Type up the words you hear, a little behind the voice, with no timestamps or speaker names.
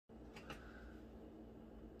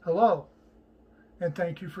Hello, and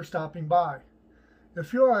thank you for stopping by.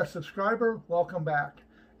 If you are a subscriber, welcome back.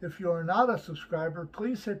 If you are not a subscriber,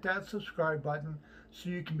 please hit that subscribe button so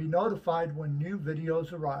you can be notified when new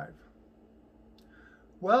videos arrive.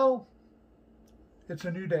 Well, it's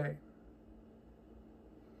a new day.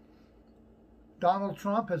 Donald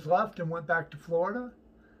Trump has left and went back to Florida,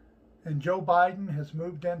 and Joe Biden has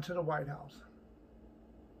moved into the White House.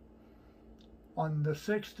 On the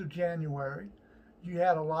 6th of January, you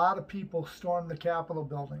had a lot of people storm the Capitol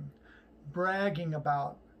building, bragging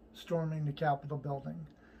about storming the Capitol building,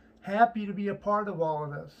 happy to be a part of all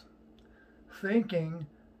of this, thinking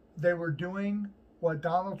they were doing what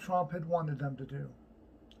Donald Trump had wanted them to do.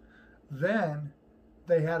 Then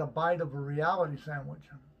they had a bite of a reality sandwich,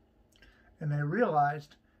 and they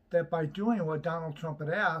realized that by doing what Donald Trump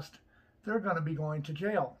had asked, they're going to be going to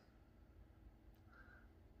jail.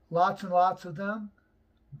 Lots and lots of them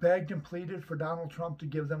begged and pleaded for Donald Trump to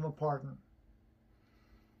give them a pardon.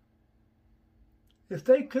 If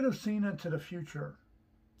they could have seen into the future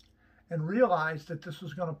and realized that this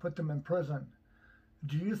was going to put them in prison,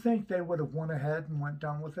 do you think they would have went ahead and went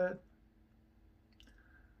done with it?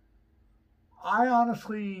 I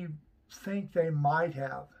honestly think they might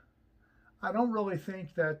have. I don't really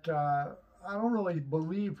think that, I don't really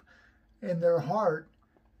believe in their heart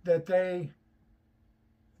that they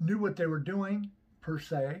knew what they were doing, per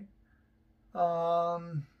se.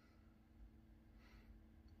 Then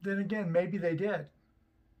again, maybe they did.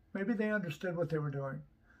 Maybe they understood what they were doing.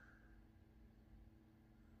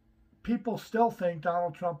 People still think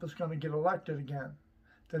Donald Trump is going to get elected again,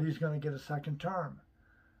 that he's going to get a second term.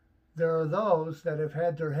 There are those that have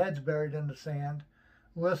had their heads buried in the sand,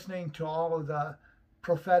 listening to all of the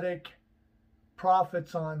prophetic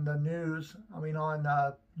prophets on the news, on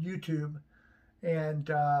YouTube,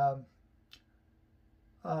 and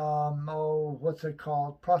what's it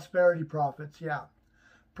called? Prosperity prophets, yeah.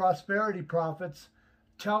 Prosperity prophets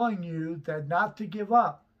telling you that not to give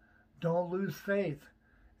up. Don't lose faith.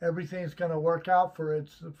 Everything's going to work out for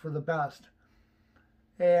the best.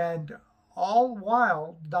 And all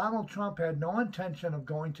while, Donald Trump had no intention of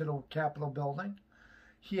going to the Capitol building.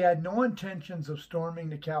 He had no intentions of storming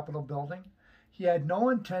the Capitol building. He had no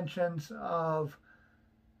intentions of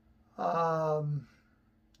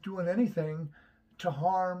doing anything to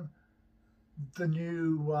harm the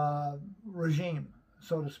new regime,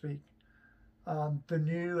 so to speak, the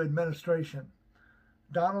new administration.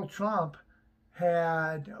 Donald Trump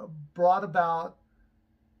had brought about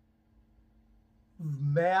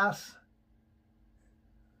mass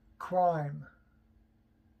crime.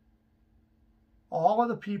 All of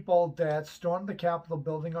the people that stormed the Capitol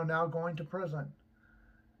building are now going to prison.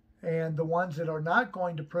 And the ones that are not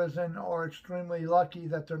going to prison are extremely lucky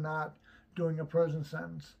that they're not doing a prison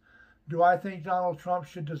sentence. Do I think Donald Trump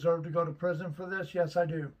should deserve to go to prison for this? Yes, I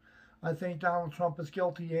do. I think Donald Trump is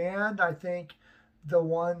guilty, and I think the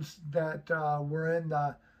ones that were in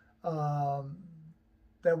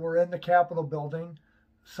the Capitol building,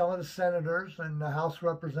 some of the senators and the House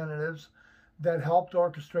representatives that helped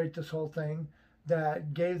orchestrate this whole thing,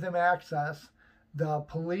 that gave them access, the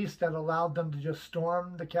police that allowed them to just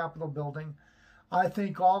storm the Capitol building, I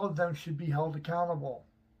think all of them should be held accountable.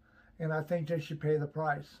 And I think they should pay the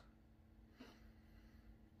price.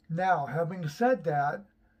 Now, having said that,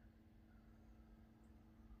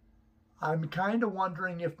 I'm kind of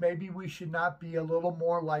wondering if maybe we should not be a little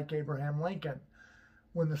more like Abraham Lincoln.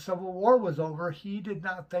 When the Civil War was over, he did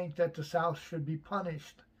not think that the South should be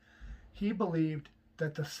punished. He believed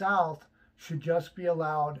that the South should just be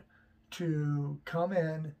allowed to come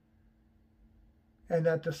in, and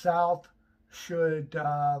that the South should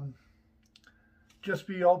just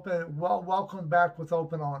be welcomed back with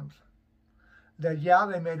open arms. That, yeah,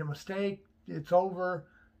 they made a mistake, it's over,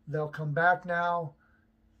 they'll come back now,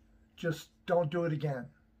 just don't do it again.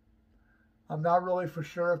 I'm not really for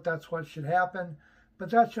sure if that's what should happen,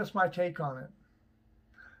 but that's just my take on it.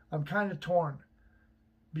 I'm kind of torn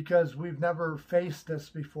because we've never faced this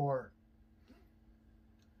before.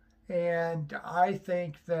 And I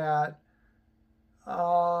think that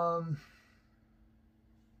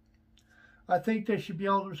they should be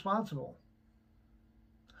held responsible.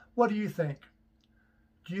 What do you think?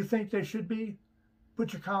 Do you think they should be?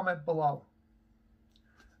 Put your comment below.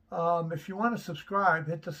 If you want to subscribe,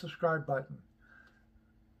 hit the subscribe button.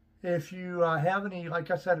 If you have any,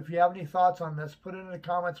 like I said, if you have any thoughts on this, put it in the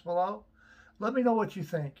comments below. Let me know what you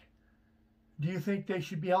think. Do you think they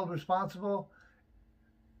should be held responsible?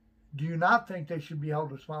 Do you not think they should be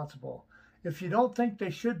held responsible? If you don't think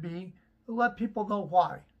they should be, let people know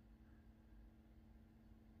why.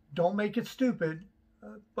 Don't make it stupid,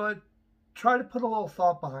 but try to put a little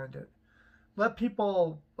thought behind it. Let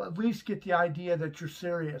people at least get the idea that you're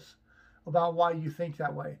serious about why you think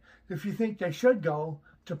that way. If you think they should go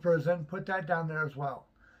to prison, put that down there as well.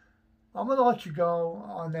 I'm going to let you go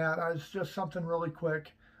on that. It's just something really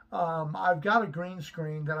quick. I've got a green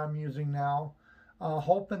screen that I'm using now,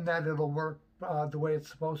 hoping that it'll work the way it's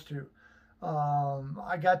supposed to.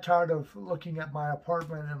 I got tired of looking at my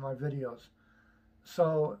apartment and my videos.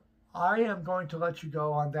 So I am going to let you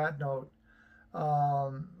go on that note.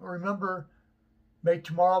 Remember, make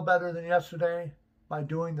tomorrow better than yesterday by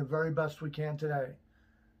doing the very best we can today.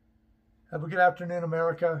 Have a good afternoon,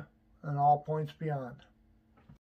 America, and all points beyond.